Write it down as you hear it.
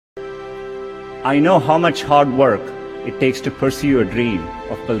I know how much hard work it takes to pursue your dream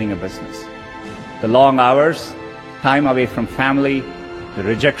of building a business. The long hours, time away from family, the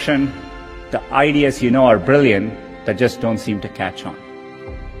rejection, the ideas you know are brilliant that just don't seem to catch on.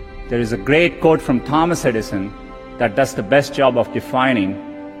 There is a great quote from Thomas Edison that does the best job of defining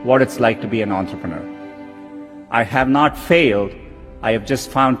what it's like to be an entrepreneur. I have not failed, I have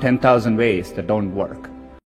just found 10,000 ways that don't work.